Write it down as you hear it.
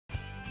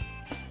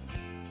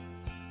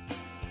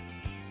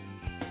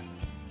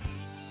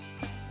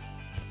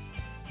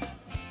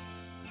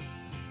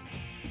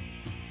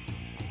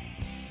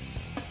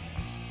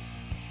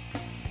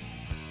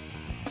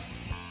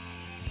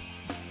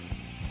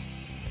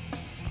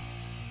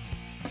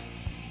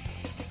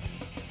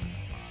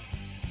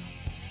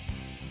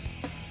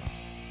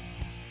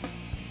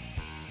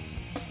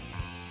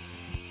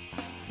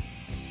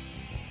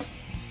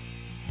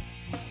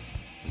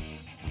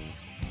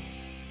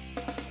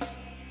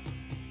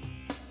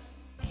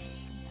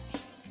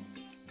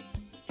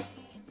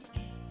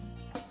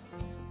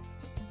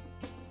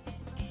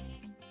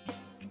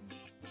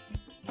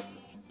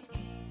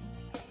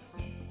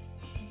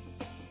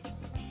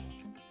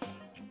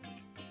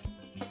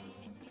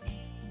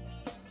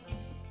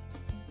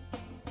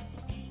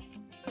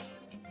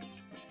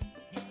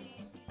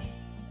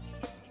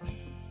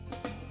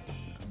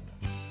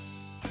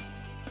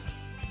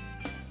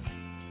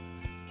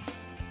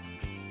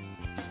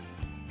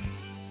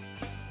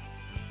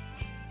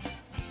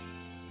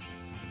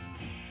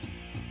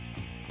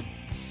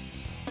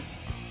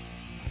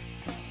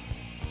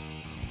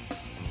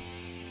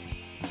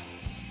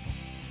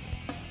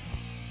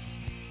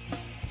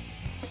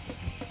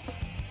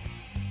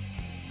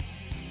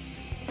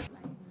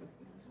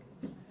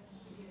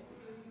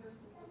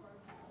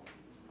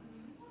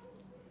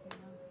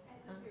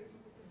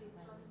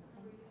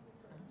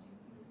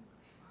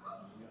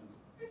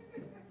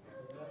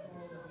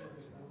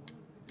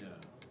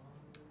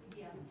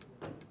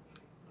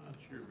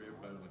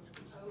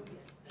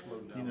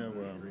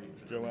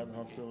Joe out of the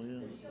hospital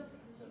yet?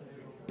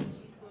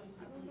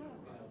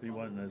 He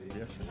wasn't as of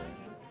yesterday.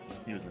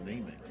 He was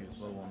anemic. He was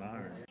low on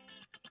iron.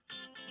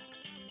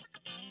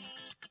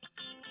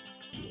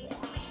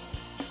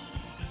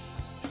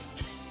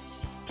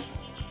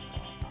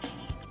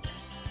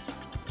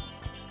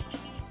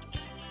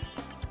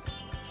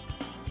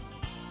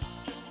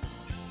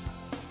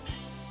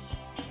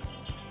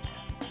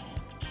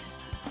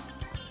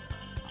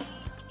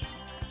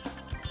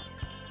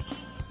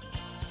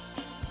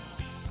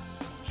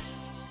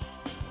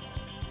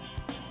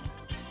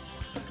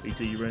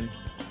 E.T., you ready?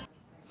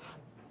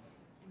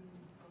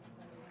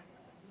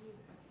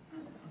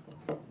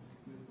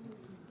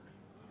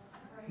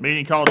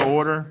 Meeting called to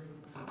order.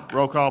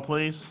 Roll call,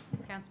 please.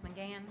 Councilman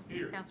Gann.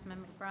 Here. Councilman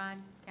McBride.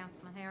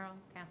 Councilman Harrell.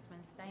 Councilman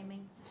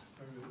Stamey.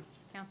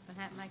 Councilman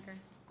Hatmaker.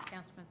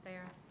 Councilman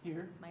Fair.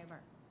 Here. Mayor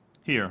Burke.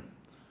 Here.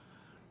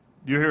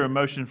 Do you hear a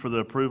motion for the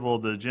approval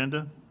of the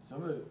agenda? So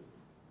moved.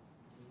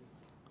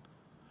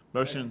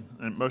 Motion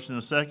and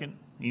a second.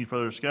 Any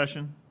further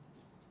discussion?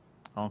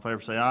 All in favor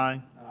say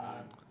aye.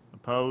 Aye.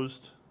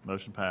 Opposed?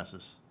 Motion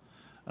passes.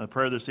 The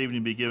prayer this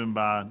evening be given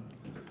by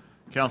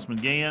Councilman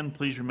Gann.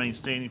 Please remain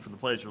standing for the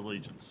Pledge of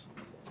Allegiance.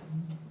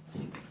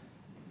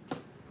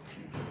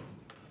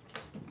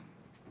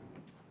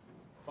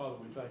 Father,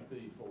 we thank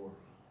Thee for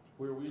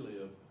where we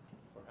live,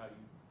 for how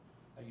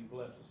you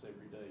bless us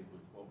every day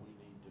with what we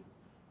need to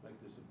make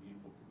this a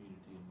beautiful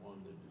community and one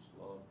that is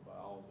loved by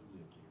all who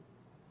live here.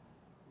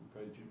 We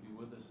pray that You be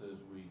with us as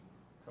we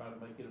try to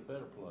make it a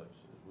better place,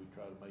 as we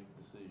try to make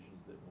decisions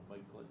that will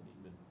make Clinton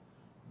even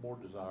more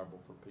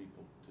desirable for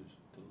people to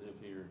live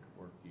here and to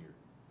work here.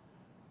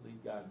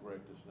 Lead, guide, and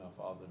direct us now,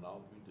 Father, in all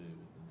that we do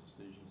and the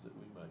decisions that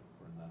we make.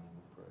 For in Thy name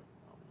we pray.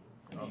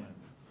 Amen.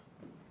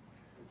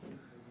 Amen.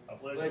 I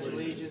pledge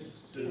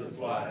allegiance to the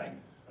flag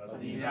of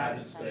the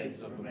United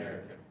States of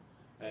America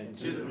and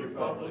to the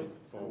republic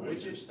for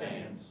which it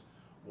stands,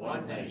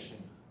 one nation,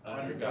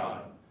 under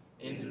God,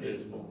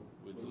 indivisible,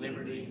 with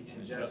liberty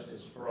and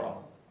justice for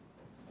all.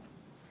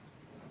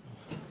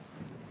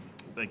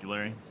 Thank you,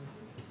 Larry.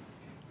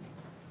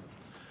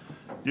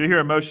 Do you hear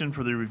a motion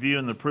for the review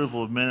and the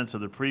approval of minutes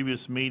of the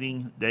previous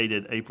meeting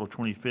dated April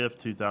 25th,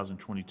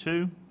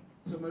 2022?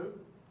 So moved.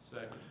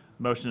 Second.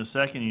 Motion is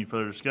second. Any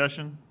further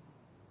discussion?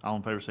 All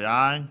in favor say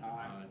aye.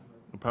 Aye.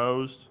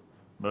 Opposed?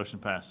 Motion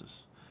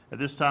passes. At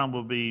this time,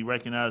 we'll be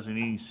recognizing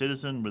any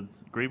citizen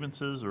with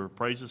grievances or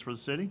praises for the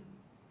city.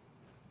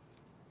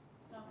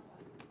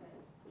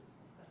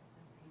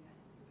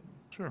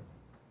 Sure.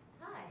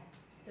 Hi,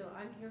 so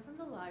I'm here from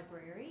the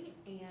library,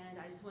 and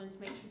I just wanted to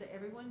make sure that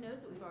everyone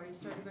knows that we've already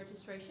started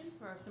registration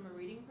for our summer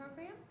reading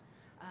program.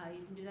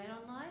 You can do that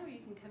online, or you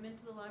can come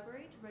into the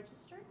library to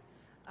register.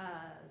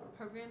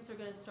 Programs are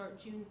going to start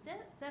June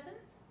 7th,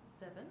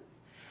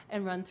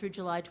 and run through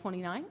July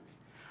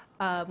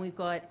 29th. We've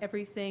got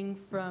everything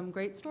from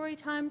great story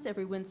times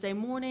every Wednesday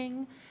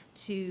morning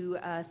to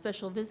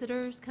special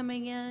visitors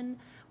coming in.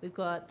 We've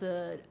got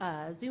the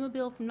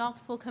Zoomobile from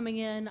Knoxville coming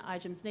in.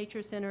 iGEMS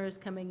Nature Center is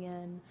coming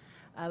in.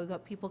 We've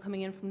got people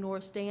coming in from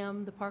Norris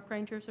Dam. The park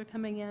rangers are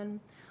coming in.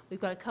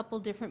 We've got a couple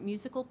different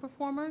musical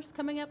performers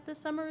coming up this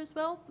summer as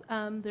well.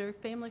 They're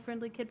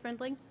family-friendly,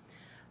 kid-friendly.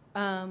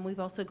 We've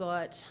also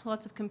got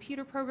lots of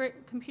computer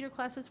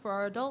classes for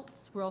our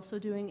adults. We're also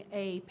doing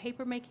a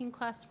paper making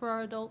class for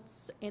our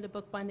adults and a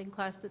bookbinding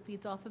class that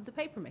feeds off of the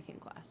paper making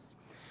class.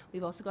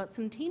 We've also got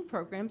some teen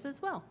programs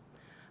as well.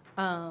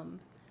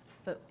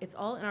 But it's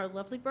all in our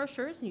lovely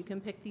brochures, and you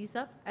can pick these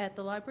up at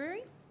the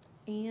library.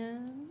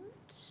 And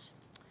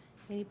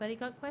anybody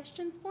got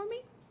questions for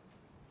me?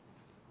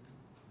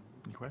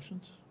 Any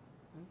questions?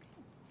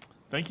 Okay.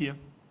 Thank you.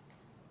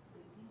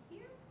 He's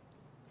here.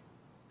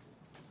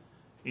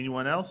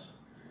 Anyone else?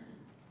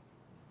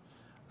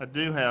 I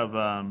do have,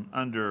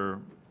 under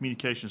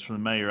communications from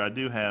the mayor, I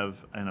do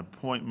have an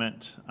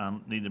appointment I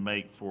need to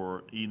make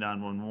for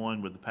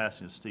E911 with the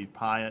passing of Steve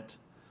Pyatt.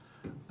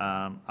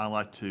 I'd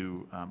like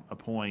to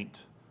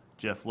appoint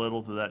Jeff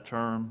Little to that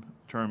term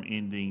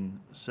ending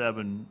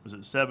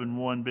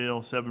 7/1,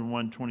 Bill,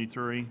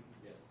 7/1/23?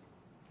 Yes.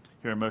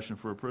 Hear a motion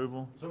for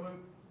approval? So moved.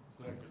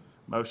 Second.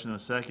 Motion and a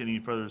second. Any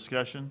further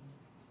discussion?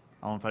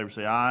 All in favor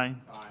say aye.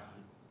 Aye.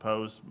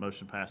 Opposed,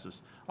 motion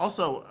passes.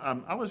 Also,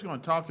 I was going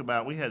to talk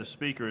about, we had a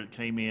speaker that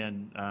came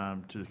in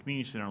to the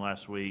community center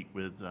last week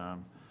with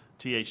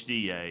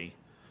THDA,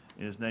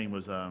 and his name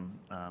was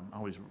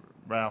always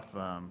Ralph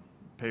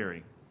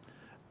Perry.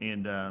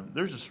 And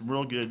there's just some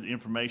real good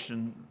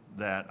information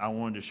that I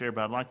wanted to share,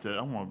 but I want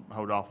to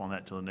hold off on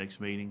that till the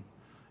next meeting.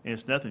 And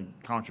it's nothing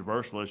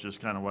controversial, it's just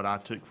kind of what I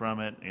took from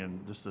it,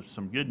 and just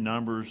some good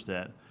numbers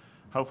that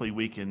hopefully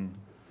we can.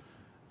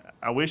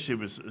 I wish it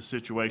was a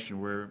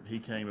situation where he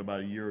came about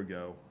a year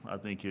ago. I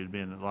think it would have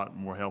been a lot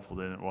more helpful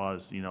than it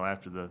was,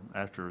 after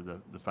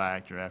the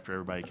fact, or after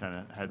everybody kind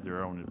of had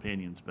their own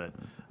opinions. But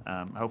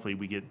hopefully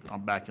we get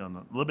back on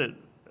a little bit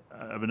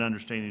of an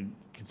understanding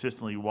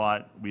consistently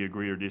what we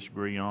agree or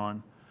disagree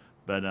on.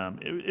 But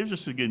it was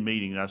just a good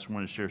meeting. I just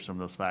wanted to share some of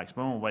those facts.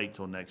 But I'm going to wait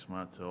till next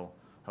month till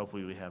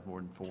hopefully we have more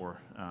than 4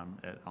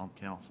 on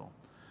council.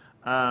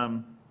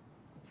 Moving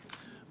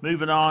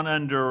on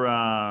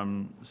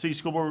under City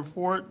School Board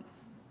report.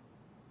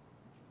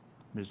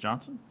 Ms.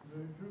 Johnson?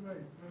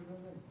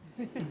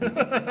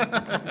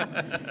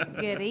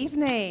 Good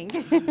evening.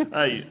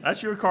 Hey,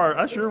 that's your car,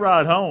 that's your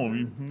ride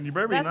home. You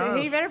better be He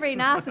nice. better be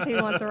nice if he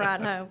wants to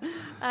ride home.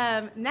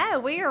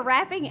 No, we are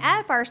wrapping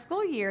up our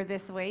school year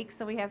this week,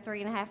 so we have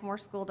 3.5 more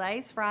school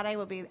days. Friday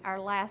will be our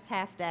last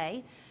half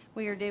day.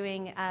 We are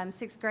doing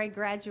sixth grade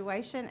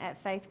graduation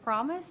at Faith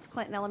Promise,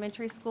 Clinton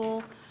Elementary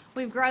School.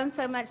 We've grown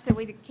so much that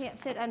we can't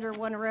fit under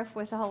one roof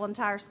with the whole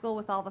entire school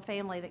with all the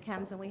family that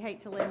comes, and we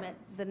hate to limit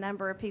the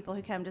number of people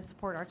who come to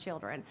support our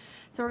children.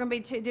 So we're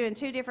going to be doing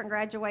 2 different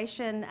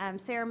graduation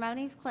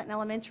ceremonies. Clinton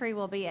Elementary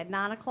will be at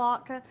 9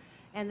 o'clock,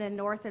 and then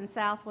North and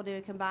South will do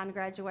a combined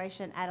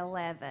graduation at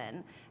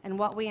 11. And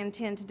what we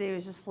intend to do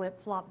is just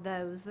flip-flop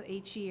those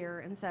each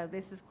year. And so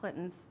this is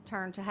Clinton's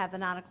turn to have the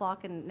 9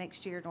 o'clock, and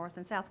next year North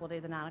and South will do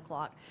the 9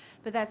 o'clock.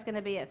 But that's going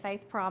to be at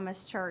Faith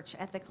Promise Church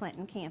at the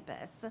Clinton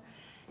campus.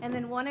 And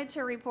then wanted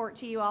to report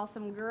to you all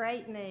some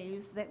great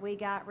news that we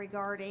got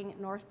regarding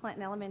North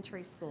Clinton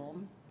Elementary School.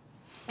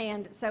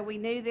 And so we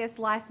knew this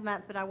last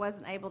month, but I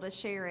wasn't able to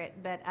share it.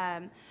 But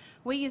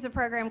we use a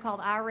program called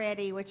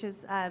iReady, which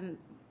is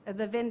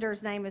the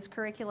vendor's name is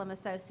Curriculum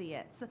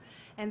Associates,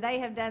 and they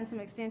have done some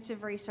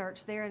extensive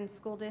research. They're in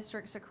school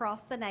districts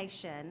across the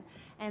nation,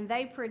 and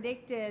they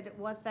predicted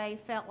what they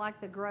felt like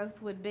the growth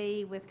would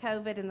be with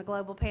COVID and the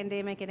global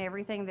pandemic and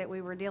everything that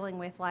we were dealing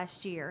with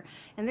last year.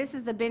 And this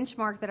is the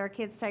benchmark that our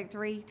kids take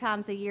 3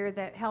 times a year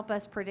that help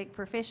us predict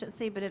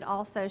proficiency, but it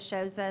also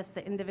shows us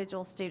the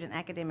individual student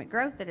academic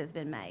growth that has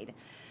been made.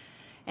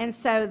 And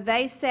so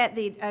they set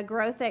the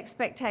growth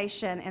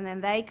expectation, and then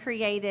they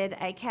created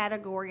a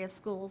category of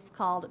schools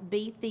called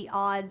Beat the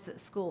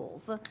Odds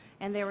schools.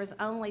 And there was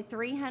only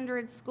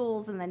 300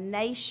 schools in the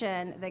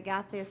nation that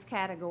got this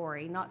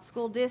category, not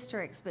school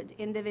districts, but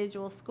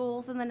individual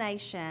schools in the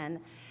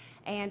nation.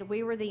 And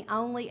we were the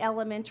only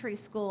elementary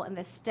school in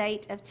the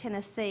state of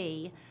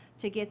Tennessee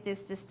to get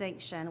this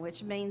distinction,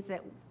 which means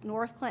that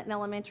North Clinton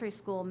Elementary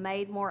School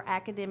made more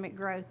academic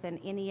growth than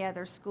any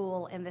other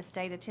school in the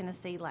state of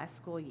Tennessee last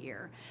school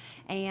year.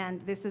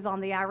 And this is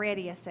on the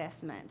iReady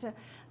assessment.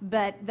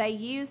 But they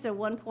used a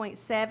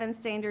 1.7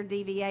 standard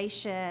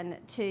deviation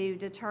to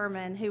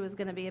determine who was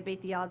going to be a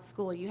beat the odds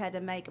school. You had to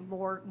make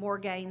more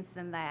gains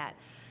than that.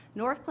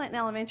 North Clinton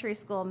Elementary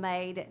School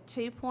made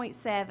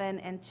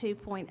 2.7 and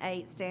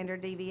 2.8 standard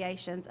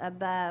deviations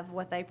above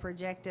what they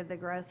projected the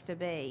growth to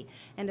be.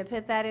 And to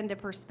put that into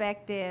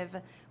perspective,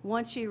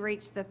 once you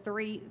reach the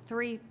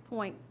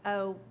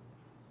 3.0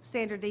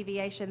 standard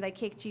deviation, they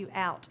kicked you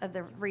out of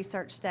the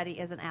research study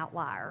as an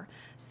outlier.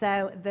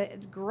 So the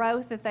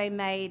growth that they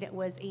made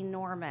was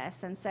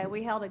enormous. And so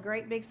we held a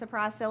great big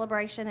surprise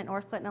celebration at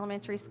North Clinton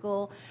Elementary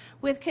School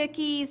with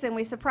cookies, and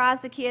we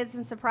surprised the kids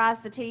and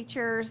surprised the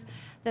teachers.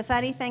 The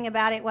funny thing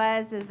about it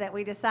is that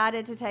we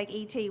decided to take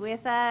E.T.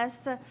 with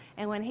us,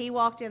 and when he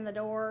walked in the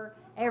door,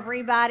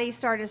 everybody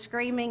started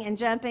screaming and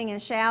jumping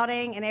and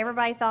shouting, and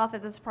everybody thought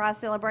that the surprise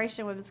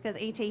celebration was because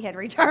E.T. had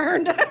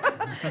returned.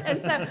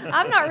 And so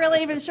I'm not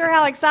really even sure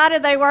how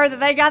excited they were that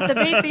they got to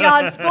beat the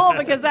odds school,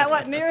 because that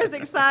wasn't near as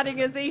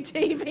exciting as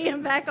E.T.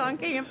 being back on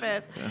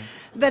campus. Yeah.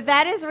 But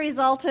that has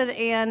resulted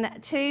in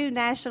 2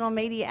 national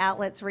media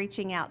outlets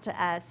reaching out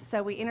to us.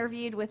 So we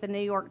interviewed with the New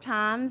York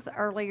Times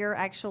earlier,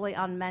 actually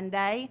on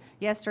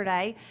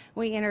yesterday.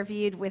 We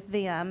interviewed with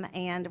them,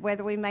 and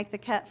whether we make the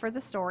cut for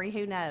the story,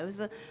 who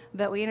knows.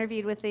 But we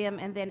interviewed with them,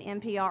 and then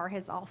NPR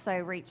has also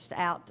reached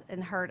out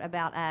and heard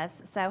about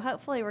us. So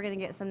hopefully we're going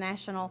to get some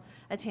national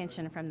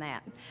attention from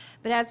that.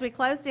 But as we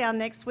close down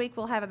next week,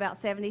 we'll have about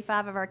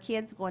 75 of our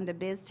kids going to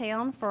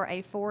BizTown for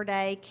a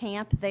 4-day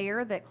camp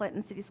there that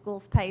Clinton City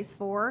Schools pays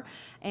for,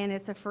 and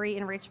it's a free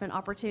enrichment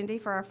opportunity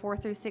for our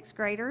 4th through 6th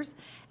graders.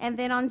 And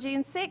then on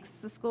June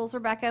 6th, the schools are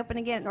back open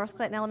again at North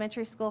Clinton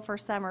Elementary School for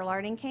summer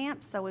learning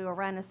camp. So we will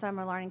run a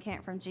summer learning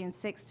camp from June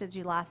 6th to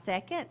July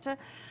 2nd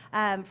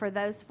for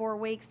those 4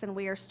 weeks. And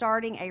we are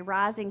starting a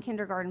Rising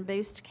Kindergarten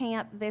Boost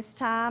Camp this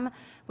time,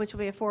 which will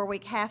be a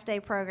 4-week half-day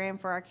program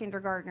for our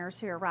kindergartners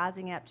who are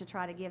rising up to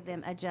try to give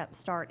them a jump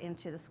start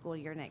into the school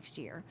year next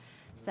year.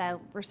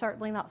 So we're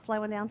certainly not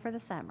slowing down for the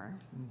summer.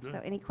 Good.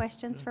 So any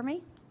questions for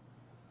me?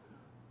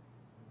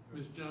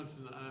 Ms.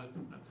 Johnson, I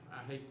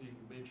hate to even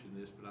mention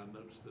this, but I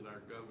noticed that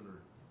our governor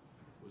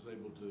was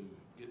able to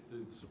get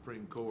through the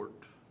Supreme Court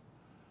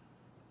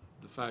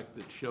the fact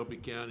that Shelby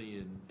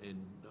County and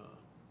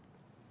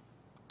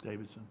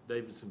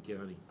Davidson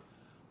County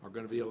are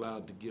going to be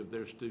allowed to give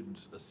their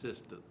students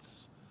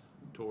assistance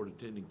toward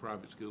attending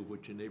private school,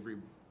 which in every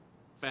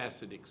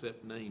facet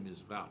except name is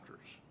vouchers.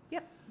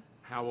 Yep.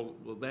 How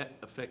will that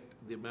affect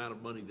the amount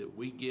of money that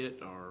we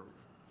get, or?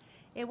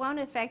 It won't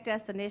affect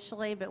us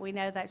initially, but we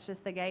know that's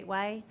just the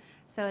gateway.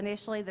 So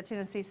initially, the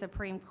Tennessee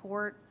Supreme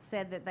Court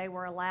said that they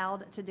were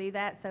allowed to do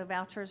that, so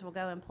vouchers will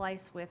go in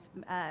place with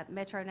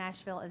Metro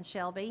Nashville and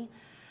Shelby.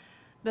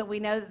 But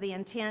we know that the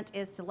intent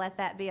is to let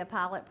that be a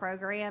pilot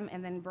program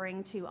and then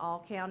bring to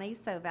all counties.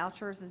 So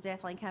vouchers is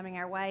definitely coming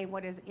our way.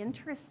 What is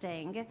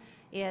interesting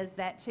is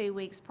that 2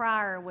 weeks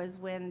prior was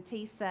when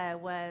TISA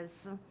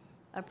was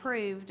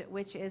approved,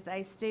 which is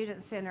a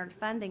student-centered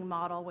funding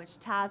model, which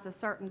ties a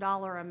certain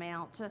dollar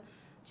amount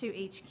to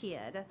each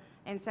kid.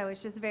 And so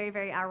it's just very,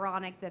 very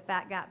ironic that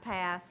that got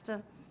passed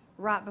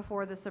right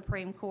before the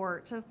Supreme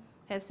Court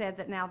has said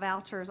that now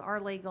vouchers are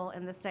legal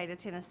in the state of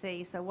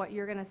Tennessee. So what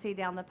you're going to see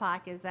down the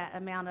pike is that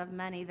amount of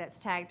money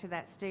that's tagged to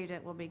that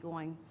student will be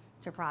going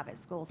to private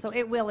schools. So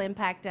it will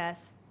impact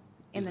us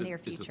in the near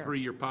future. It's a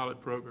 3-year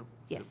pilot program?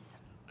 Yes,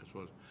 That's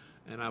what,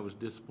 and I was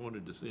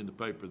disappointed to see in the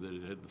paper that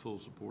it had the full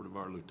support of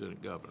our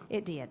Lieutenant Governor.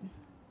 it did.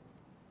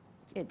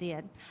 It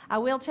did. I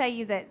will tell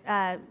you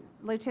that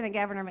Lieutenant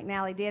Governor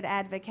McNally did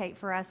advocate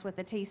for us with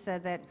the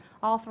TISA that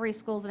all 3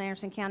 schools in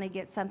Anderson County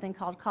get something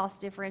called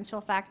cost differential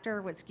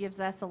factor, which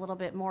gives us a little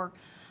bit more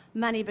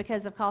money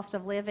because of cost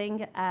of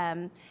living.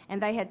 And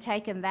they had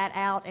taken that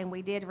out, and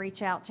we did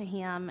reach out to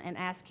him and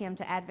ask him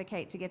to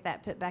advocate to get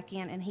that put back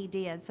in, and he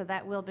did. So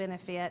that will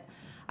benefit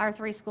our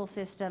 3 school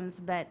systems,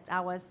 but I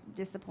was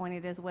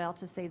disappointed as well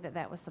to see that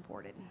that was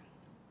supported.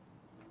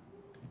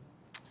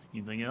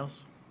 Anything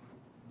else?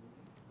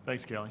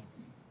 Thanks, Kelly.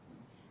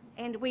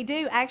 And we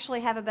do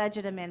actually have a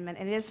budget amendment,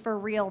 and it is for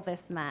real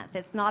this month.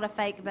 It's not a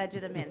fake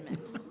budget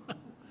amendment.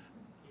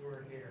 You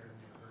were here.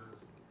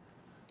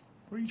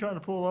 What are you trying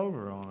to pull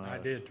over on us? I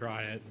did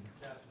try it.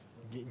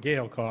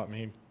 Gail caught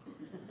me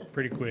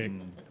pretty quick.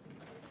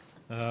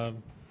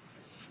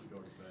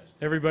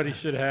 Everybody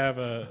should have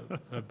a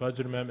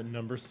budget amendment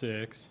number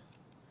 6,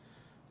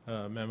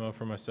 a memo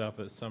from myself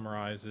that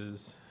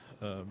summarizes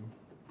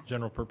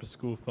general purpose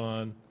school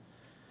fund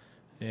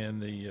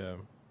and the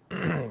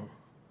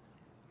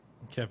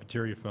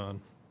cafeteria fund.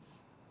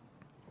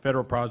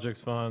 Federal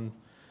projects fund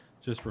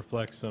just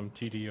reflects some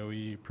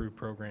TDOE approved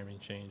programming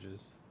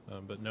changes,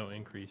 but no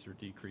increase or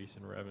decrease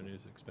in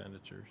revenues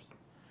expenditures.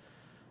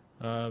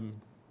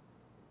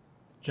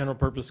 General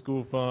purpose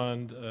school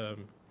fund,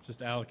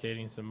 just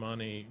allocating some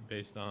money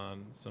based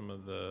on some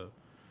of the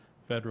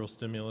federal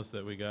stimulus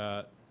that we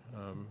got,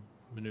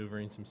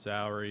 maneuvering some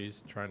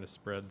salaries, trying to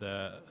spread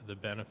the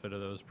benefit of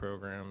those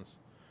programs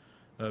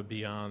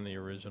beyond the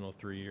original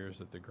 3 years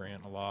that the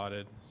grant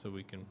allotted, so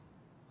we can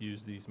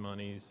use these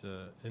monies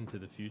into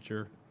the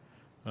future.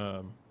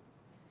 And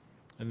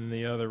then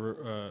the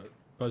other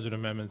budget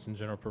amendments in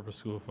general purpose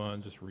school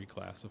fund just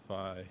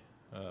reclassify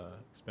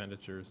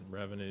expenditures and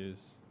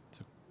revenues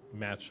to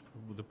match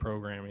with the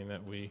programming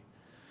that we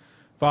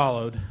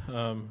followed.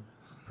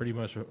 Pretty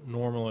much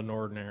normal and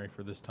ordinary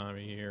for this time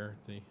of year,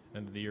 the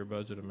end of the year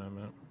budget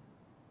amendment.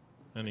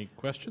 Any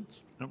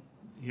questions? Nope.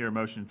 Hear a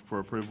motion for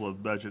approval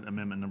of budget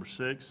amendment number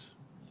 6.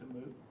 So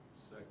moved.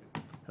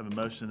 Second. Have a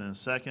motion and a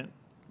second.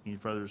 Any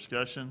further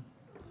discussion?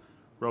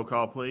 Roll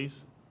call,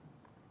 please.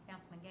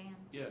 Councilman Gann?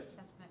 Yes.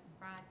 Councilman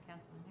McBride?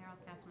 Councilman Harrell?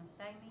 Councilman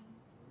Stamey?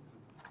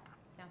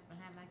 Councilman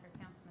Hatmaker?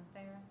 Councilman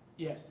Farrell?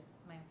 Yes.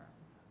 Mayor Burton?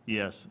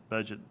 Yes,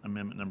 budget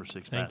amendment number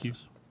 6 Thank you.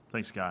 passes.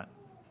 Thanks, Scott.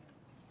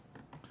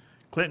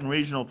 Clinton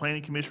Regional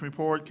Planning Commission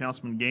report,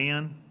 Councilman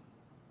Gann.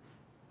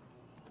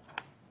 Let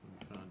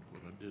me find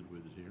what I did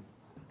with it here.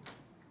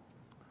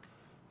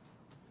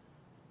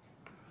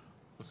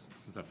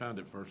 Since I found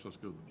it first, let's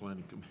go to the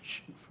Planning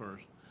Commission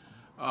first.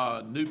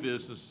 New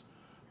business,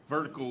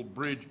 vertical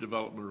bridge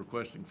development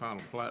requesting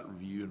final plat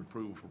review and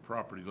approval for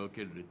property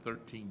located at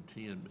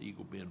 1310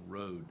 Eagle Bend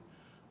Road.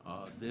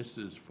 This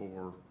is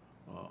for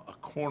a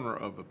corner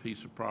of a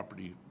piece of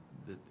property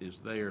that is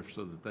there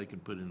so that they can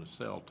put in a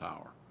cell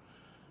tower.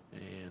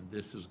 And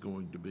this is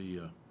going to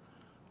be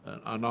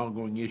an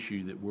ongoing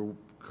issue that we're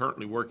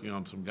currently working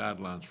on some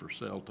guidelines for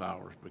cell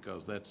towers,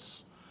 because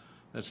that's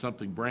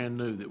something brand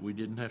new that we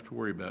didn't have to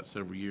worry about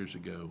several years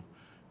ago.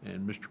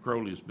 And Mr.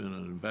 Crowley has been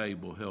an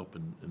invaluable help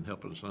in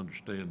helping us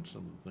understand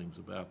some of the things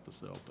about the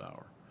cell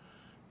tower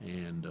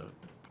and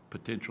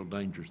potential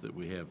dangers that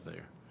we have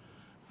there.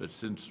 But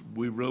since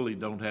we really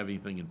don't have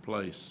anything in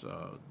place,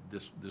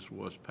 this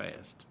was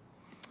passed.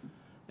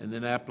 And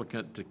then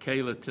applicant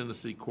Tequila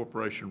Tennessee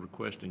Corporation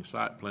requesting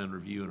site plan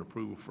review and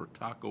approval for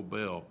Taco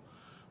Bell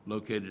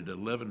located at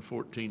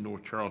 1114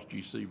 North Charles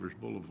G. Severs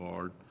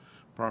Boulevard,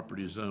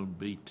 property zone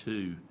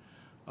B2.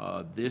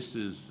 This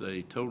is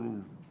a total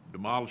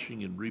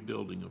demolishing and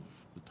rebuilding of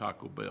the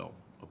Taco Bell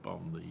up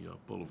on the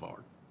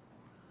boulevard.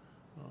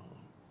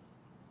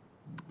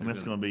 And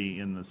that's going to be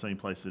in the same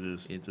place it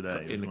is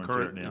today. In the We're gonna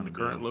tear it current, down in the and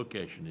current build.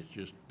 location.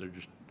 they're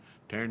just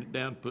tearing it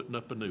down, putting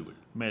up a new one.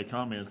 Made a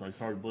comment, it's like, it's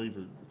hard to believe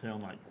a town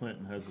like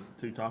Clinton has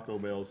 2 Taco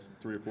Bells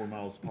 3 or 4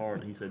 miles apart,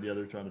 and he said the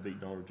other trying to beat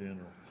Dollar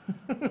General.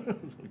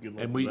 Good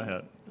luck And with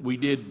that. we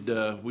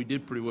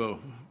did pretty well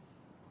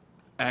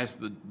ask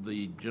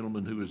the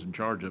gentleman who was in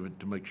charge of it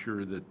to make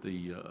sure that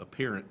the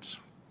appearance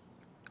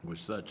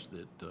was such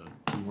that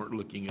we weren't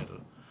looking at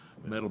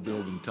a metal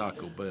building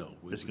Taco Bell.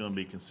 It's going to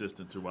be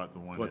consistent to what the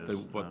one What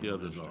is. the on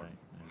others this are. day.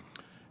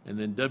 And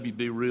then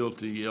WB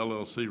Realty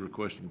LLC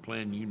requesting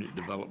planned unit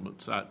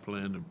development site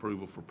plan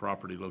approval for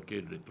property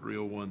located at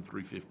 301,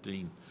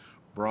 315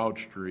 Broad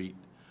Street.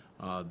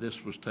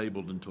 This was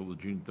tabled until the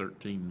June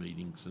 13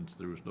 meeting since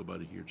there was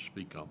nobody here to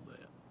speak on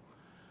that.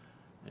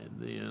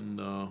 And then,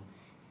 I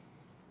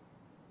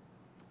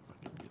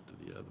can get to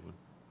the other one.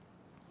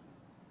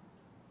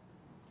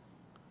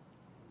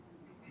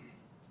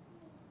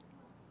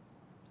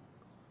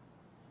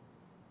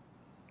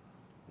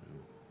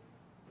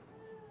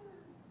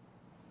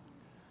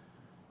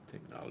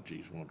 Technology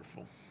is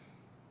wonderful.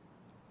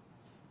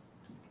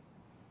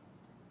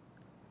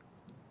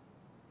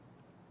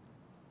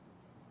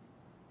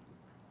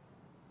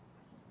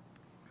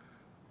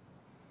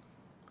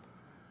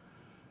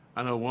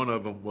 I know one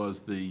of them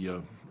was the,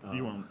 You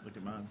want to look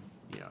at mine?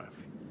 yeah,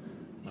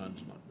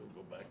 mine's not going to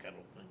go back, I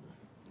don't think.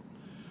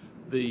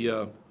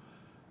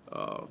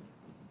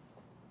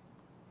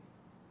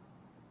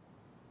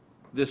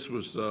 This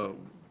was, to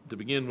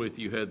begin with,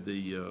 you had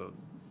the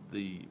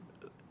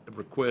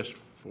request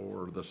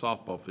for the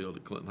softball field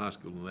at Clinton High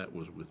School, and that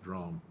was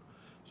withdrawn.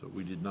 So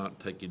we did not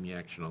take any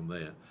action on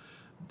that.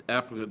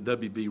 Applicant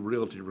WB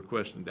Realty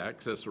requesting to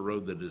access a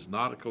road that is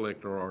not a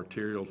collector or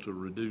arterial to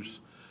reduce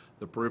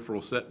the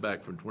peripheral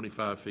setback from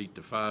 25 feet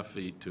to 5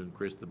 feet to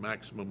increase the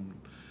maximum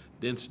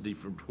density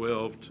from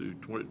 12 to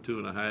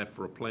 22.5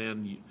 for a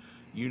planned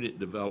unit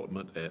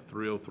development at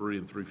 303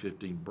 and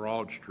 315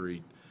 Broad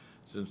Street.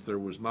 Since there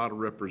was not a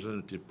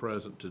representative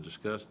present to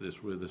discuss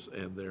this with us,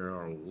 and there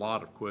are a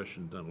lot of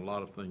questions and a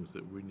lot of things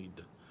that we need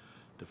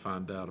to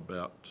find out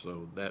about,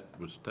 so that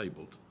was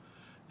tabled.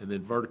 And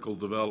then Vertical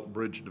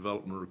Bridge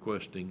Development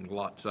requesting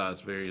lot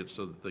size variance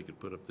so that they could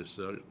put up this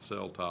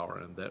cell tower,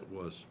 and that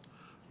was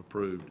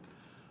approved.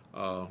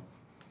 And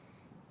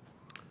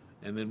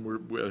then we're,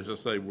 as I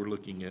say, we're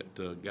looking at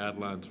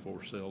guidelines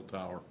for cell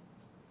tower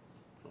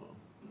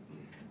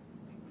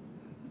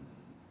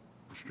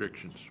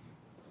restrictions.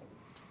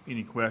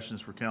 Any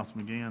questions for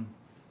Councilman McGann?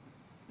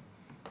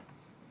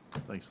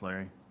 Thanks,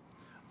 Larry.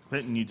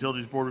 Clinton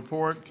Utilities Board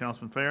report,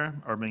 Councilman Farah,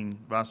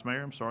 Vice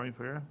Mayor, I'm sorry,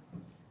 Farah.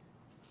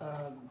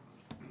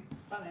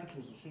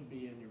 Financials should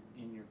be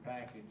in your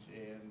package,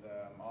 and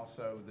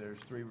also there's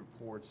 3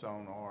 reports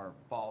on our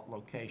fault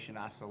location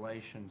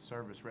isolation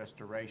service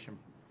restoration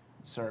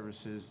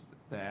services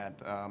that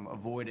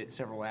avoided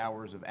several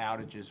hours of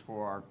outages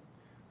for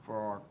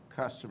our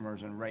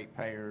customers and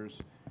ratepayers.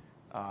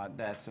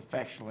 That's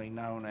affectionately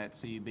known at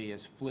CUB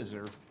as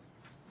FLIZR.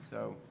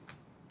 So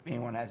if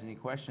anyone has any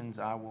questions,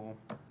 I will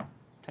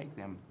take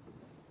them.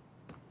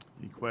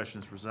 Any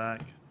questions for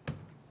Zach?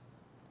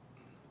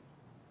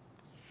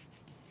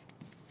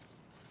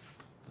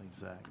 Thanks,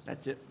 Zach.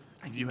 That's it.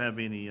 Do you have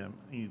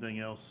anything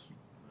else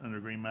under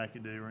Green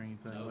McAdoo or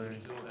anything, No, they're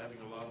Larry? still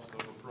having a lot of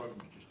summer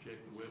programs. Just check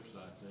the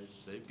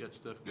website. They've got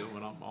stuff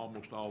going on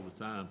almost all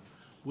the time.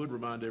 Would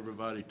remind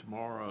everybody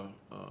tomorrow,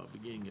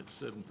 beginning at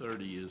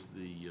 7:30, is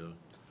the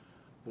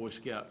Boy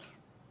Scout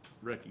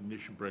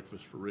recognition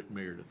breakfast for Rick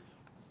Meredith.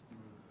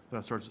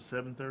 That starts at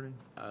 7:30?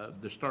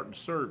 They're starting to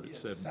serve at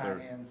 7:30.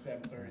 Sign in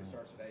 7:30,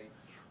 starts at 8.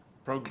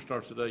 Program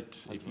starts at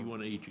 8. If you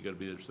want to eat, you got to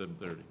be there at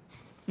 7:30.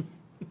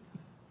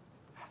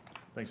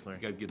 Thanks, Larry.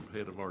 Got to get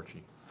ahead of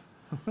Archie.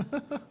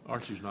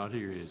 Archie's not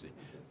here, is he?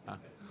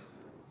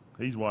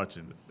 He's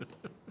watching.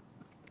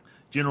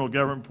 General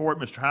Government Report,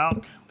 Mr.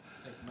 Houck.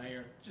 Thank you,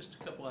 Mayor. Just a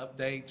couple of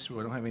updates.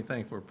 We don't have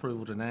anything for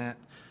approval tonight.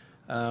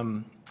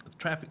 The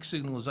traffic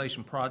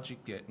signalization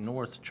project at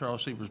North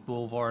Charles Severs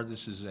Boulevard.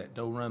 This is at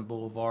Doe Run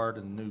Boulevard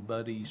and the new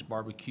Buddy's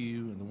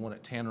Barbecue and the one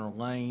at Tanner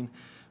Lane.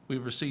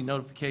 We've received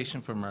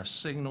notification from our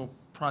signal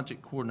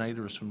project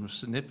coordinators from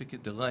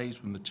significant delays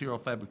with material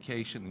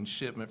fabrication and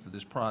shipment for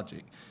this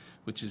project,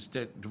 which is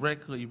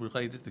directly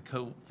related to the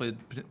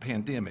COVID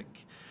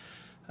pandemic.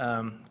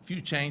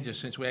 Few changes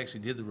since we actually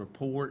did the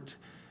report.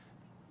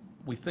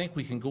 We think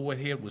we can go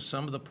ahead with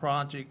some of the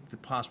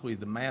project, possibly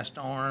the mast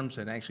arms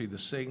and actually the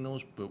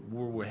signals, but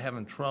where we're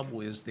having trouble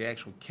is the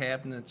actual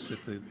cabinets,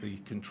 that the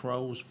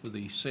controls for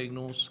the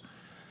signals.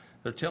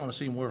 They're telling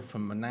us anywhere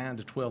from a 9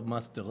 to 12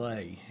 month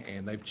delay,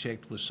 and they've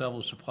checked with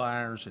several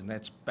suppliers, and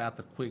that's about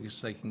the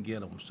quickest they can get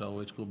them.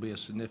 So it's going to be a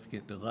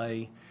significant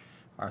delay.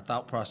 Our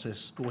thought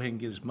process is go ahead and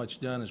get as much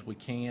done as we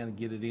can,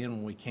 get it in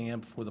when we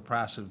can before the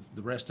price of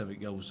the rest of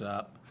it goes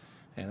up.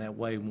 And that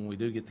way, when we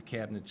do get the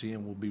cabinets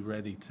in, we'll be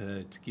ready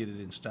to get it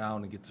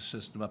installed and get the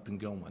system up and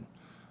going.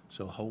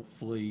 So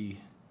hopefully,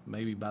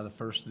 maybe by the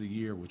first of the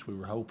year, which we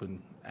were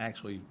hoping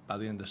actually by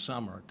the end of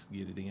summer to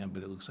get it in,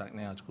 but it looks like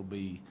now it's going to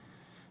be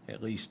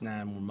at least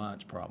 9 more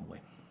months probably.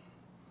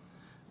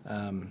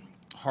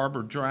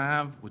 Harbor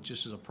Drive, which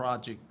this is a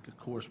project, of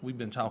course, we've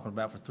been talking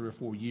about for 3 or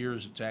 4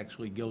 years. It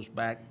actually goes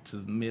back to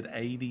the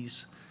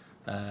mid-'80s.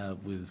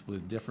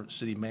 With different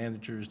city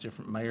managers,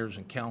 different mayors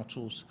and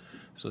councils.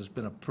 So it's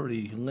been a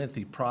pretty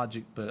lengthy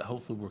project, but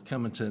hopefully we're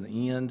coming to an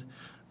end.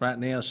 Right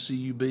now,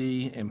 CUB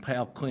and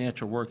Powell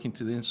Clinch are working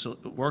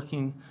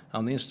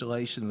on the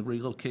installation and the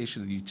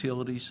relocation of the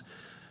utilities.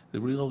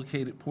 The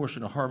relocated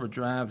portion of Harbor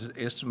Drive is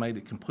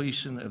estimated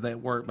completion of that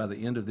work by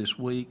the end of this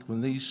week.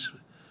 When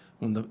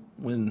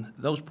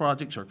those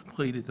projects are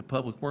completed, the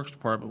Public Works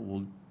Department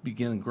will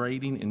begin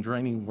grading and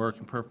draining work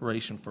in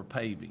preparation for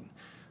paving.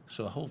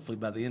 So hopefully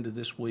by the end of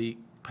this week,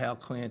 Powell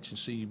Clinch and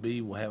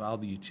CUB will have all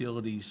the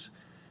utilities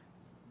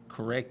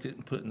corrected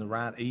and put in the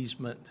right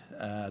easement.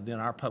 Then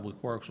our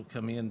Public Works will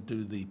come in and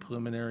do the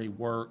preliminary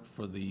work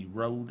for the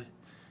road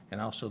and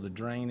also the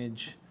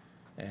drainage.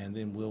 And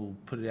then we'll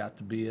put it out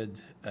to bid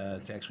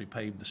to actually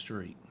pave the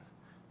street.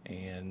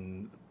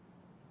 And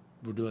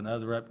we're doing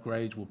other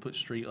upgrades. We'll put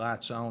street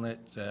lights on it,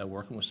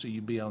 working with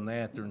CUB on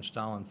that. They're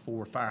installing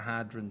 4 fire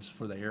hydrants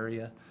for the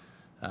area.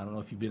 I don't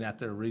know if you've been out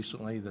there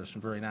recently. There's some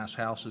very nice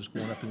houses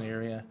going up in the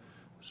area,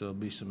 so there'll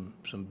be some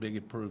big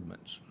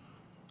improvements.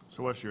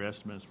 So what's your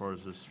estimate as far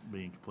as this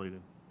being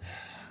completed?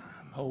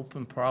 I'm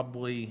hoping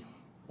probably,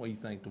 what do you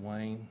think,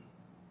 Dwayne?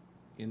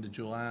 End of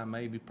July,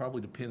 maybe,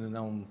 probably depending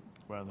on,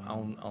 Weather.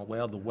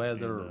 well, the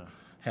weather, And, or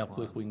how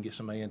quick we can get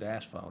somebody in to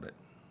asphalt it.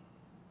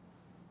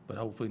 But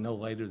hopefully no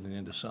later than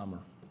end of summer.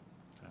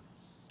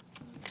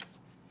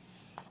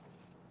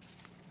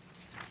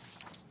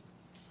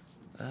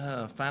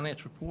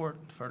 Finance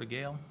report, defer to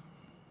Gail.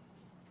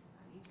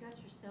 You've got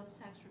your sales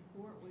tax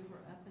report. We were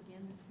up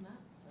again this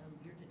month, so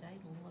year-to-date,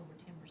 a little over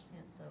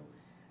 10%. So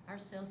our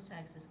sales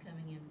tax is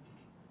coming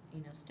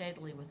in,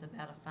 steadily with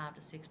about a 5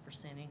 to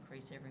 6%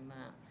 increase every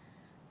month.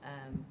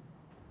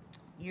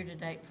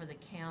 Year-to-date for the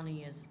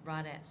county is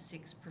right at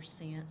 6%,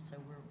 so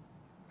we're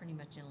pretty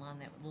much in line,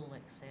 that with a little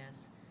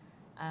excess.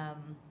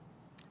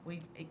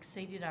 We've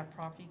exceeded our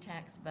property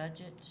tax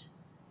budget,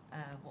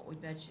 what we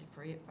budgeted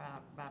for it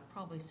by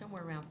probably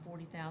somewhere around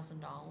 $40,000.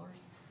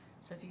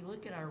 So if you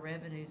look at our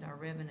revenues,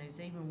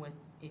 even with,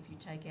 if you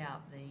take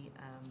out the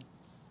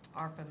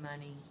ARPA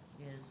money,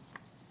 is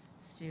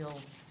still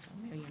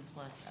 $1 million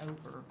plus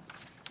over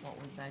what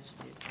we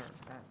budgeted for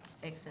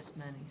excess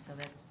money. So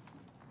that's,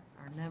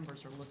 our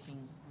numbers are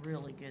looking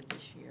really good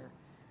this year.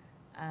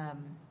 I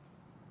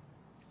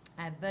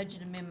have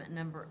budget amendment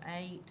number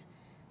 8,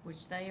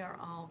 which they are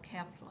all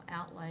capital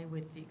outlay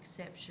with the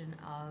exception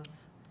of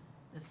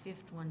the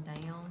 5th one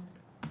down.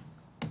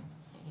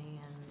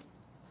 And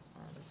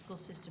the school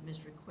system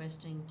is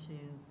requesting to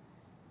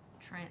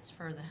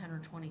transfer the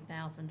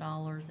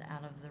 $120,000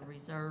 out of the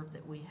reserve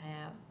that we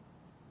have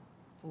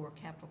for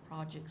capital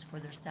projects for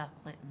their South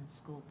Clinton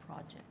School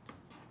project.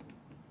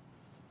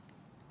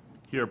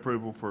 Hear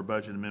approval for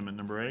budget amendment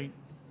number 8.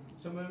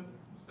 So moved.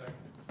 Second.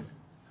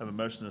 Have a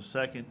motion and a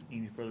second.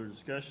 Any further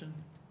discussion?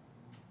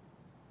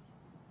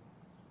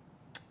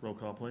 Roll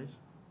call, please.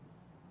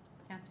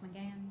 Councilman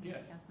Gann?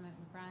 Yes. Councilman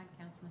McBride?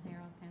 Councilman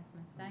Harrell?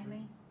 Councilman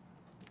Stamey?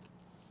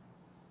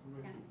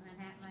 Councilman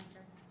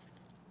Hatmaker?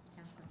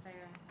 Councilman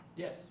Farrell?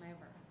 Yes. Mayor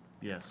Burton?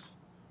 Yes.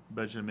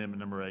 Budget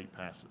amendment number 8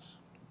 passes.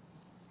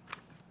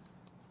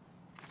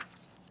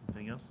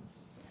 Anything else?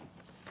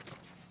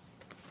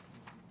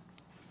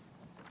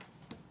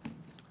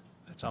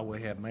 That's all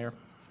we have, Mayor.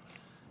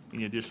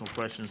 Any additional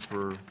questions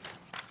for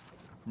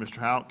Mr.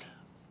 Houck?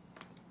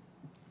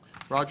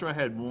 Roger, I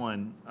had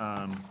one,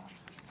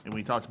 and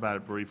we talked about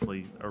it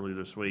briefly earlier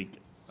this week.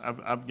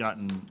 I've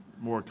gotten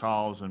more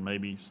calls, and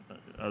maybe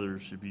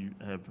others, if you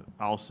have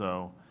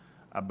also,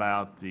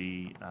 about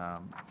the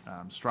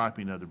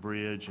striping of the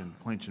bridge and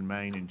Clinch and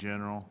Main in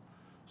general.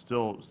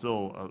 Still,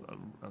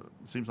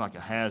 seems like a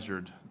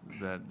hazard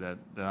that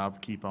I'll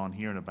keep on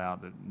hearing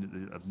about,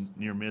 of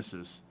near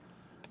misses.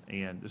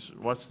 And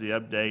what's the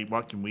update?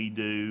 What can we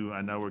do?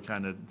 I know we're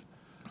kind of,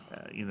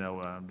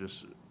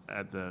 just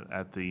at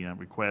the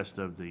request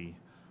of the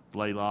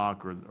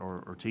Blaylock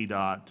or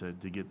TDOT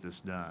to get this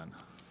done.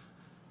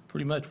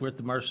 Pretty much we're at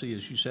the mercy,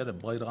 as you said, of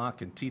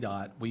Blaylock and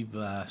TDOT. We've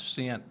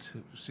sent,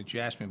 since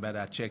you asked me about it,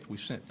 I checked,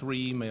 we've sent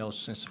 3 emails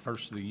since the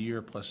first of the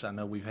year, plus I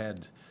know we've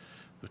had,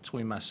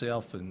 between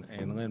myself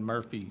and Lynn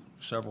Murphy,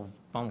 several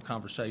phone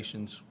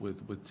conversations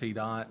with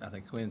TDOT. I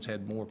think Lynn's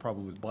had more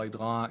probably with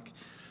Blaylock.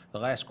 The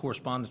last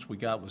correspondence we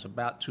got was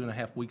about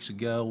 2.5 weeks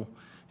ago,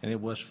 and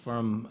it was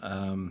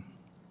from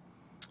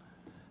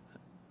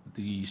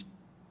the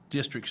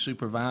District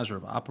Supervisor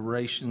of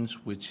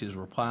Operations, which his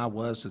reply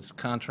was that the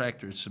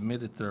contractor had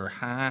submitted their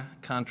high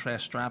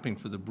contrast striping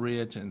for the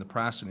bridge, and the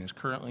pricing is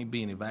currently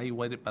being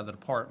evaluated by the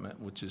department,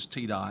 which is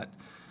TDOT,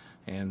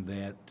 and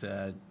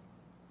that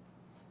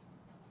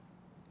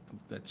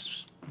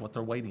that's what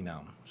they're waiting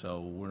on.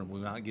 So we're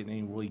not getting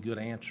any really good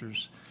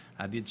answers.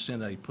 I did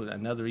put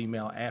another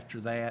email after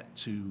that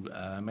to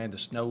Amanda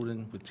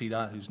Snowden with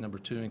TDOT, who's number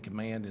 2 in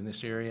command in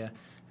this area,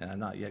 and I've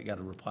not yet got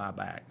a reply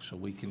back. So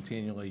we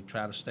continually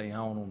try to stay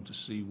on them to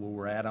see where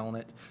we're at on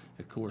it.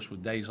 Of course,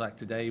 with days like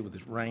today, with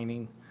it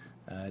raining,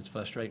 it's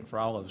frustrating for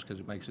all of us because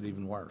it makes it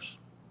even worse.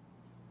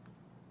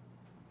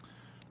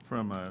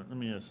 Let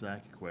me ask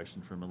Zach a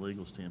question from a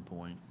legal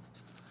standpoint.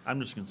 I'm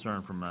just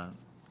concerned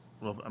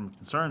I'm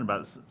concerned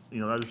about,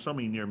 there's so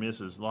many near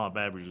misses, law of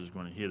averages is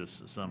going to hit us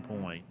at some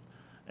point.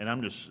 And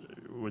I'm just,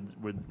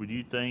 would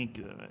you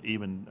think,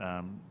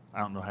 I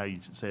don't know how you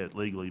should say it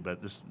legally,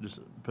 but just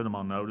put them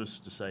on notice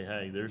to say,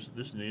 hey, there's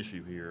an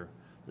issue here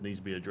that needs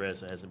to be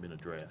addressed that hasn't been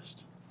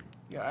addressed?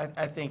 Yeah,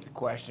 I think the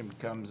question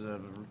becomes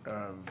of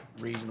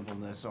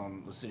reasonableness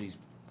on the city's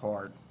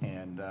part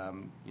and,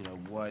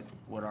 what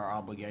our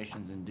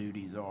obligations and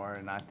duties are.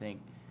 And I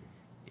think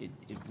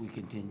if we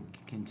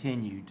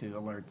continue to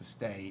alert the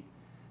state,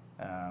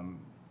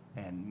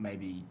 and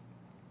maybe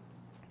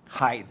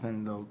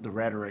heighten the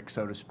rhetoric,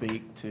 so to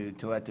speak, to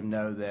let them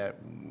know that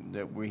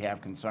we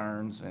have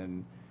concerns,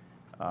 and,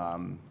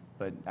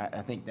 but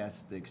I think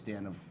that's the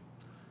extent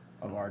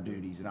of our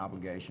duties and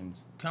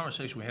obligations.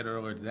 Conversation we had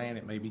earlier today, and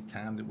it may be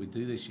time that we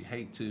do this, you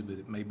hate to, but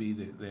it may be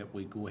that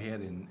we go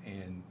ahead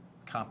and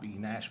copy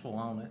Nashville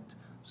on it.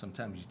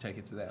 Sometimes you take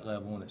it to that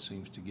level and it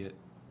seems to get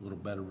a little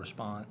better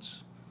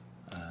response.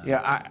 Yeah,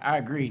 I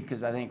agree,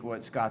 because I think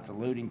what Scott's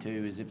alluding to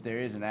is if there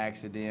is an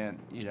accident,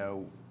 you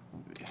know,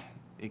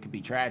 it could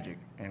be tragic,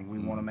 and we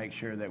want to make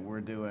sure that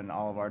we're doing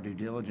all of our due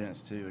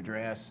diligence to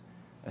address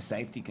a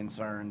safety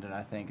concern that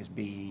I think is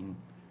being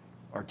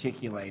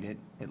articulated,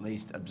 at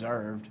least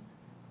observed.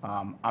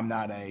 I'm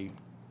not I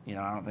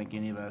don't think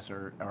any of us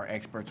are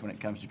experts when it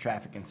comes to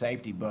traffic and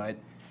safety, but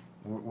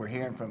we're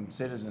hearing from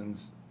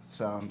citizens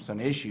some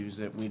issues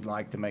that we'd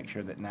like to make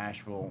sure that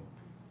Nashville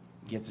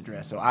gets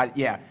addressed. So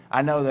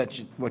I know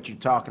that what you're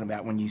talking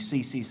about when you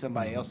see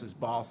somebody else's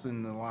boss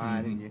in the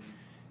line, and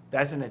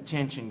that's an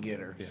attention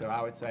getter. So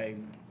I would say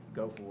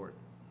go for it.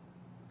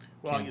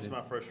 Well, I guess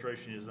my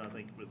frustration is, I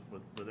think,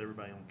 with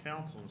everybody on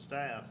council and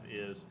staff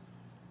is,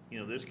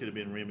 this could have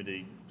been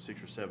remedied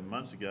 6 or 7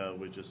 months ago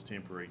with just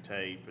temporary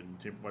tape and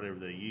whatever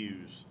they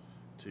use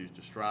to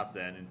stripe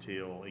that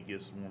until it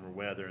gets warmer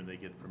weather and they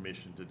get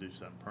permission to do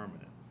something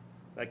permanent.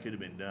 That could have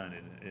been done,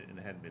 and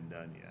it hadn't been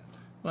done yet.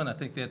 Well, and I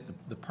think that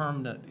the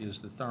permanent is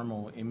the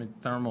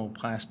thermal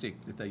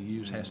plastic that they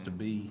use has to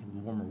be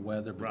warmer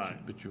weather. But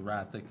Right. But you're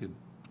right, they could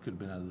have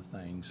been other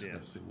things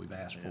Yes. that we've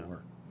asked Yeah.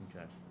 for.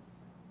 Okay.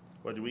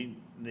 Well, do we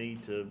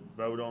need to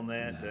vote on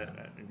that? No.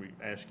 We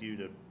ask you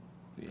to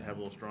Yeah. have a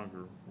little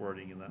stronger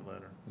wording in that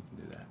letter? We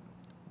can do that.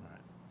 All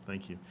right,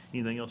 thank you.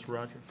 Anything else for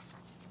Roger?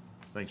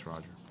 Thanks,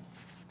 Roger.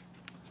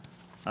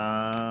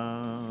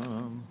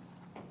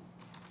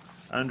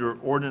 Under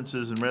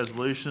ordinances and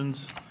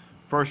resolutions,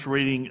 first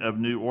reading of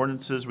new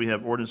ordinances, we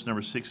have ordinance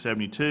number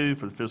 672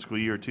 for the fiscal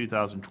year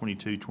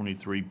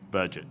 2022-23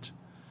 budget.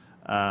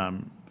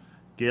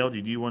 Gail,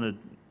 did you want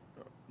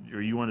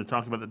to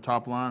talk about the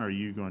top line, or are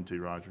you going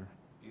to, Roger?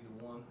 Either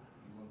one.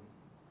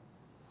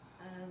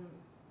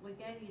 We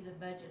gave you the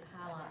budget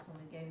highlights when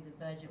we gave you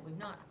the budget.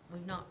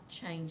 We've not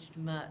changed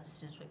much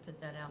since we put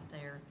that out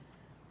there.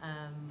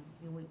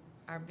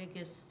 Our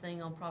biggest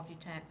thing on property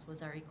tax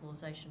was our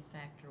equalization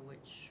factor,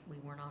 which we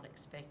were not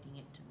expecting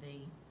it to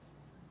be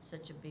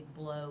such a big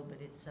blow, but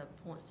it's a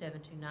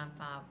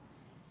 0.7295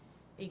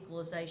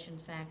 equalization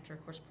factor.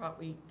 Of course,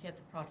 we kept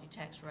the property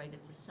tax rate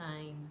at the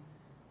same.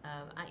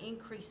 I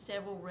increased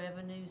several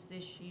revenues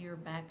this year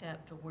back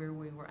up to where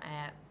we were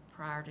at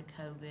prior to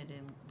COVID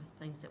and with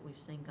things that we've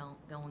seen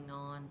going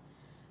on.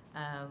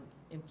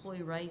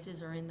 Employee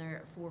raises are in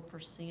there at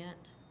 4%.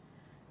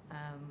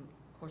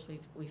 Of course,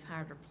 we've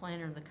hired a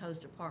planner in the codes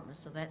department,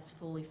 so that's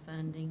fully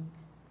funding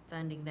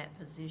that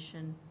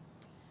position.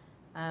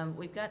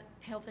 We've got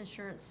health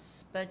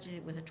insurance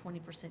budgeted with a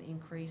 20%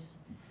 increase.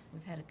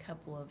 We've had a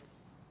couple of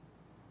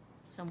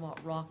somewhat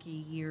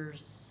rocky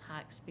years,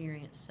 high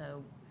experience,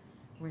 so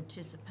we're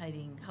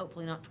anticipating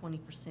hopefully not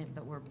 20%,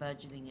 but we're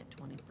budgeting at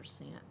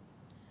 20%.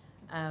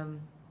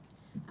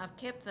 I've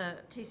kept the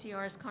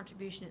TCRS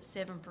contribution at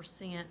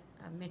 7%.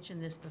 I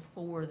mentioned this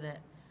before that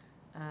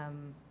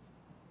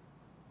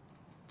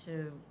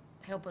to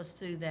help us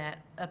through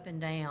that up and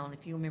down.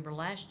 If you remember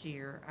last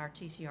year, our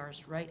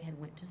TCRS rate had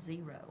went to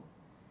 0.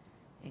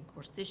 And of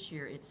course, this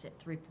year it's at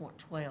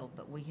 3.12,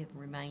 but we have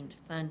remained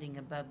funding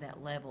above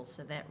that level.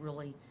 So that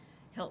really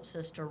helps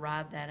us to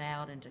ride that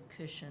out and to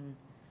cushion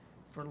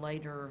for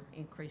later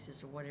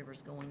increases or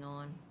whatever's going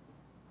on.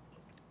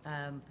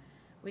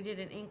 We did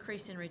an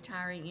increase in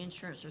retiree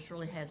insurance, which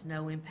really has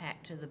no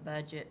impact to the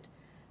budget.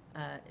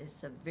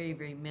 It's a very,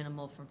 very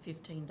minimal, from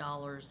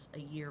 $15 a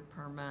year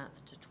per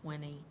month to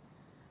 $20.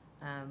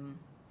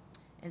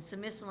 And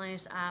some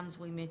miscellaneous items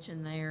we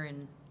mentioned there,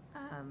 and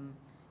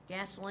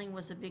gasoline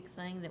was a big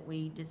thing that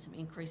we did some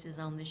increases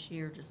on this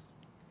year, just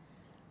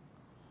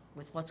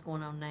with what's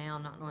going on now,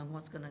 not knowing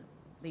what's going to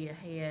be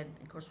ahead.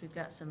 Of course, we've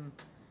got some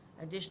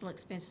additional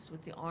expenses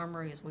with the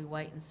Armory as we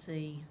wait and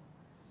see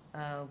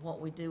what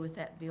we do with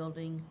that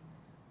building,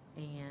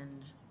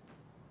 and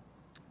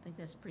I think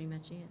that's pretty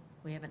much it.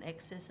 We have an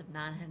excess of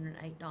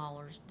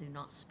 $908. Do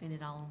not spend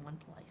it all in one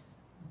place.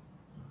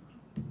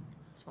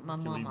 That's what my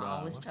What can we mama buy?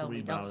 always What can told we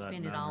me. buy Don't with that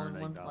spend it all in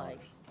one $908?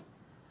 place.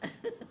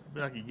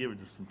 But I could give it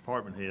to some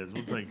department heads.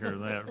 We'll take care of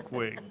that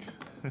quick.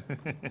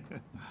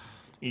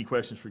 Any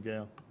questions for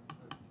Gail?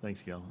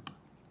 Thanks, Gail.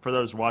 For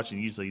those watching,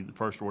 usually the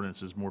first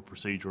ordinance is more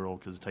procedural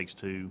because it takes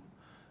two,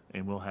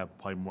 and we'll have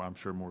probably more, I'm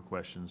sure, more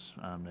questions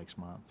next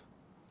month.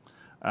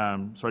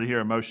 So I hear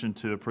a motion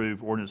to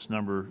approve ordinance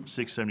number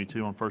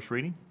 672 on first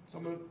reading. So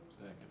moved.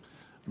 Second.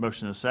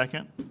 Motion and a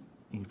second.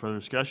 Any further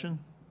discussion?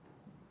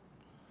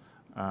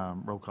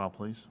 Roll call,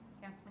 please.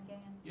 Councilman Gann?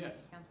 Yes.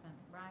 Councilman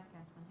McBride,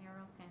 Councilman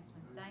Harrell,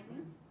 Councilman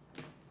Stamey?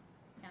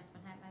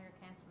 Councilman Hatmaker,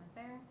 Councilman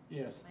Farrell?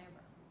 Yes. Mayor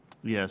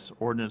Burton? Yes,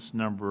 ordinance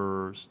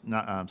number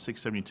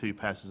 672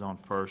 passes on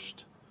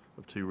first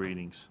of 2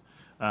 readings.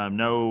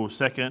 No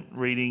second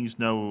readings,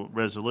 no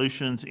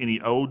resolutions.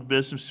 Any old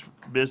business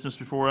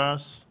before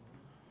us?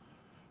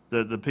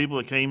 The people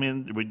that came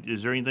in,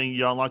 is there anything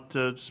y'all like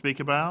to speak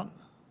about?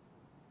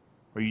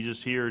 Or are you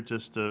just here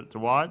just to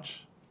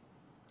watch?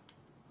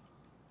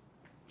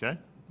 Okay,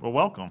 well,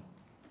 welcome.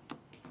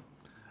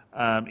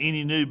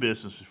 Any new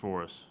business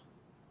before us?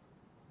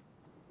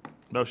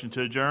 Motion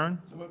to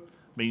adjourn?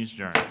 Meeting's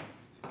adjourned.